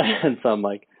 And so I'm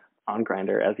like on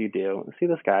Grindr, as you do. See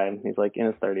this guy, he's like in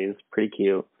his 30s, pretty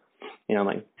cute. I'm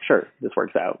like, sure, this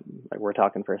works out. Like, we're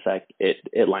talking for a sec.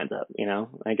 It lines up,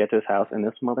 I get to his house and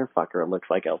this motherfucker looks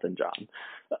like Elton John.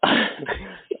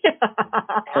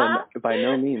 And by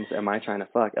no means am I trying to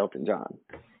fuck Elton John.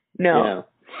 No.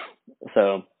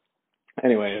 So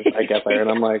anyways, I get there and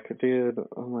I'm like, dude,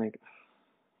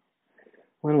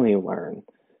 when will you learn?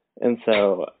 And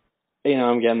so,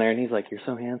 I'm getting there and he's like, you're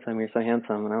so handsome.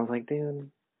 And I was like,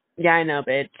 dude. Yeah, I know,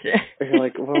 bitch. You're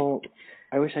like, well,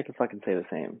 I wish I could fucking say the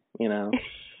same,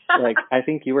 Like, I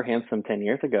think you were handsome 10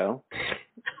 years ago.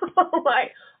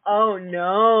 Oh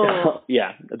no.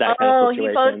 Yeah, that kind of situation.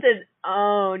 He posted,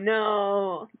 oh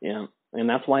no. Yeah, and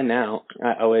that's why now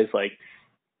I always, like,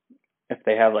 if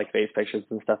they have, like, face pictures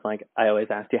and stuff, like, I always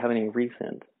ask, do you have any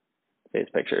recent face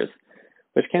pictures?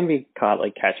 Which can be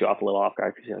catch you off a little off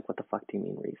guard because you're like, what the fuck do you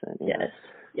mean recent? Yes.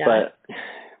 Yeah. But,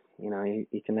 you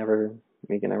can never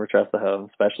trust the hoe,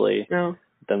 especially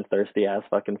them thirsty ass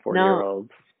fucking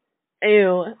 40-year-olds.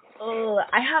 Ew. Oh,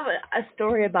 I have a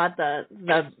story about the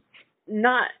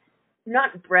not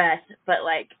breath, but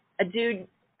like a dude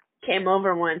came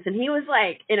over once and he was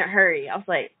like in a hurry. I was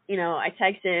like, I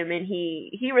texted him and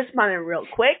he responded real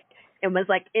quick and was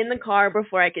like in the car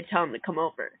before I could tell him to come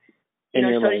over.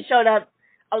 So he showed up.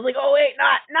 I was like, oh wait,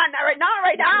 not right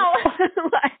now.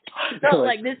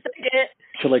 like this second.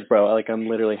 So like, bro, like I'm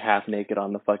literally half naked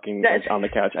on the fucking on the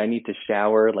couch. I need to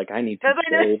shower. Like I need to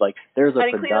shave. Like there's a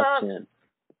production.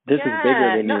 This is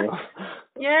bigger than you.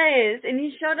 Yes, and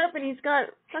he showed up and he's got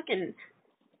fucking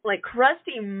like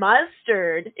crusty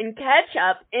mustard and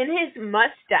ketchup in his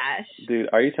mustache. Dude,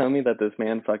 are you telling me that this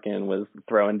man fucking was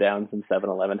throwing down some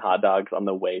 7-Eleven hot dogs on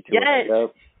the way to a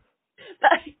hookup?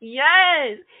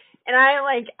 Yes. And I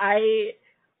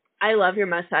love your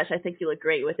mustache. I think you look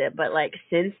great with it. But like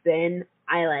since then,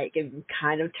 I like am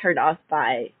kind of turned off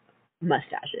by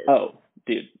mustaches. Oh,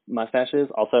 dude, mustaches.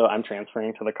 Also, I'm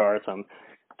transferring to the car, so I'm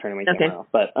turning my camera off.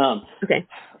 But okay.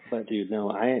 But dude,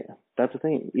 no, that's the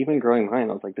thing. Even growing mine,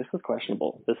 I was like, this is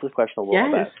questionable. This is questionable,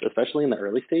 yes. Especially in the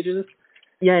early stages.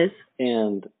 Yes.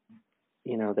 And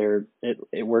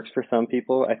it works for some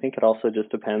people. I think it also just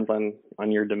depends on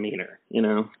your demeanor.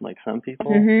 Like some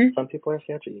people are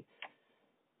sketchy.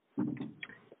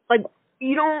 Like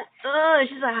you don't.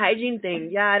 It's just a hygiene thing.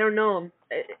 Yeah, I don't know.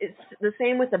 It's the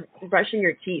same with brushing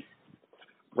your teeth.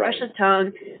 Brush the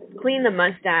tongue, clean the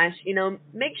mustache.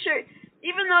 Make sure.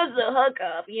 Even though it's a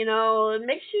hookup,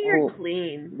 make sure you're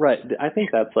clean. Right. I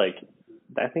think that's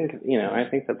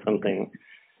something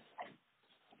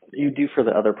you do for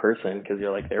the other person because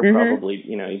you're like, they're probably,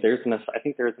 I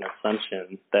think there's an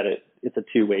assumption that it's a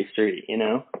two-way street,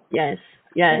 Yes.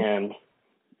 Yes. And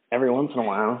every once in a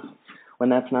while, when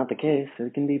that's not the case,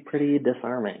 it can be pretty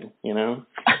disarming, Yeah,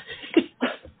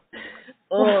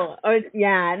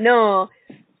 no.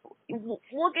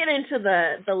 We'll get into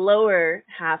the lower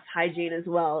half hygiene as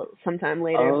well sometime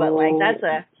later, but like that's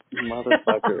a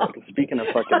motherfucker. Speaking of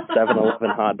fucking 7-Eleven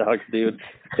hot dogs, dude,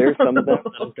 there's some of them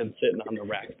that have been sitting on the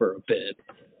rack for a bit.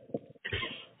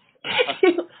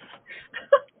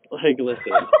 Like,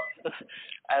 listen,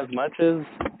 as much as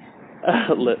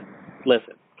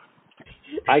listen,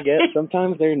 I get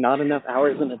sometimes there are not enough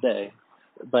hours in a day,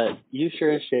 but you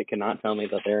sure as shit cannot tell me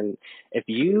that if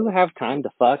you have time to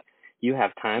fuck, you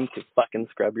have time to fucking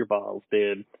scrub your balls,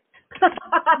 dude.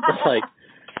 Like,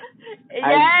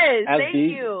 yes, thank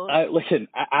you. Listen,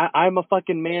 I'm a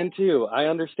fucking man too. I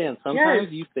understand.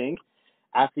 Sometimes you think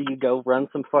after you go run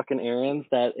some fucking errands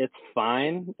that it's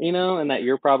fine, and that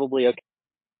you're probably okay.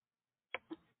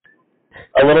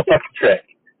 A little fucking trick.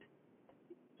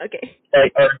 Okay.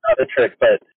 Like, or not a trick,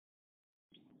 but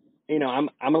I'm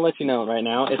gonna let you know right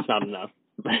now, it's not enough.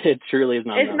 It truly is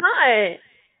not enough. It's not.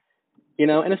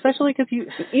 And especially because you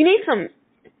need some.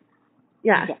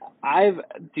 Yeah.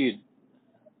 Dude,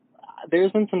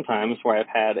 there's been some times where I've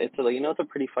had, it's a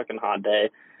pretty fucking hot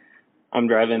day. I'm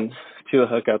driving to a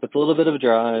hookup. It's a little bit of a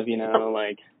drive,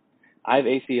 like I have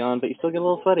AC on, but you still get a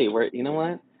little sweaty. Where, you know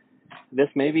what? This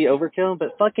may be overkill,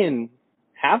 but fucking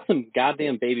have some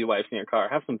goddamn baby wipes in your car.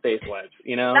 Have some face wipes,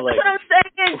 That's what I'm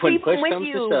saying. When People push comes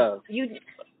to shove.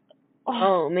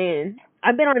 Oh, man.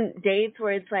 I've been on dates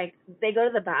where it's like they go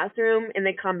to the bathroom and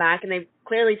they come back and they've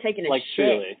clearly taken a shit.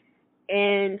 Truly.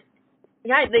 And,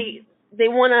 yeah, they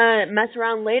want to mess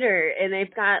around later and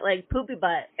they've got, like, poopy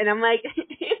butt. And I'm like,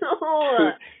 ew.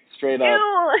 Straight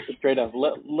up.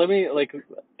 Let me, like,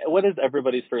 what is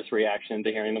everybody's first reaction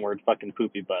to hearing the word fucking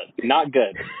poopy butt? Not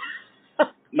good.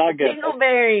 Not good.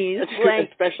 Dingleberries. Like,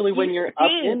 especially when you're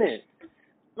up in it.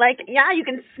 Like, yeah, you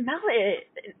can smell it.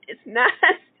 It's not.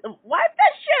 Wipe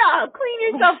that shit off. Clean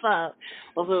yourself up.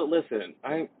 Also, listen,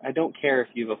 I don't care if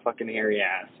you have a fucking hairy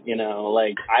ass. You know,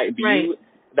 like, Right.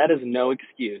 that is no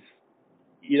excuse.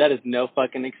 That is no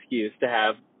fucking excuse to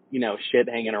have, you know, shit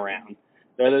hanging around.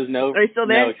 That is no, Are you still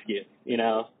there? no excuse, you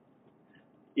know?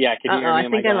 Yeah, can you hear me? I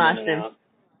think I lost him.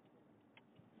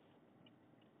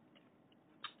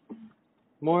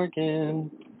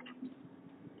 Morgan.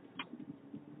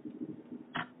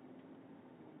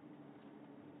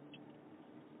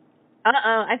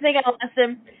 I think I lost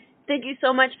him. Thank you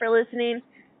so much for listening.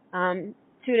 Tune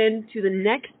in to the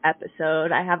next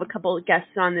episode. I have a couple of guests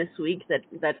on this week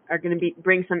that are going to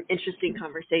bring some interesting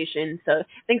conversation. So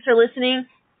thanks for listening.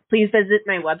 Please visit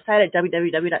my website at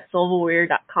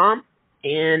www.soulofwarrior.com,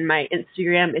 and my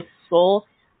Instagram is soul_of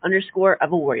a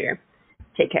warrior.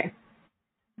 Take care.